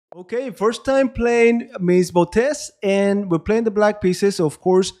Okay, first time playing Miss Botez, and we're playing the black pieces. Of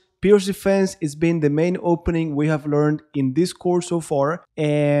course, Pirc Defense has been the main opening we have learned in this course so far.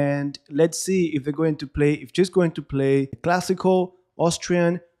 And let's see if they're going to play, if just going to play classical,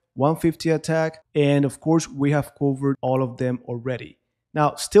 Austrian, 150 attack. And of course, we have covered all of them already.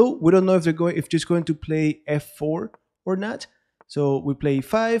 Now, still, we don't know if they're going, if just going to play F4 or not. So we play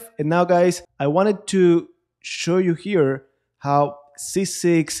E5. And now, guys, I wanted to show you here how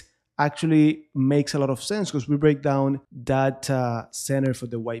C6 actually makes a lot of sense because we break down that center for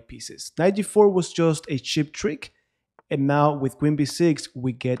the white pieces. Knight d4 was just a cheap trick, and now with queen b6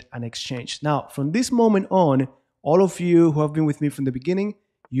 we get an exchange. Now from this moment on, all of you who have been with me from the beginning,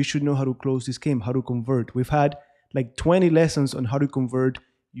 you should know how to close this game, how to convert. We've had like 20 lessons on how to convert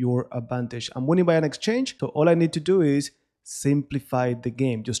your advantage. I'm winning by an exchange, so all I need to do is simplify the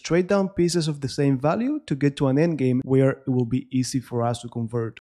game. Just trade down pieces of the same value to get to an end game where it will be easy for us to convert.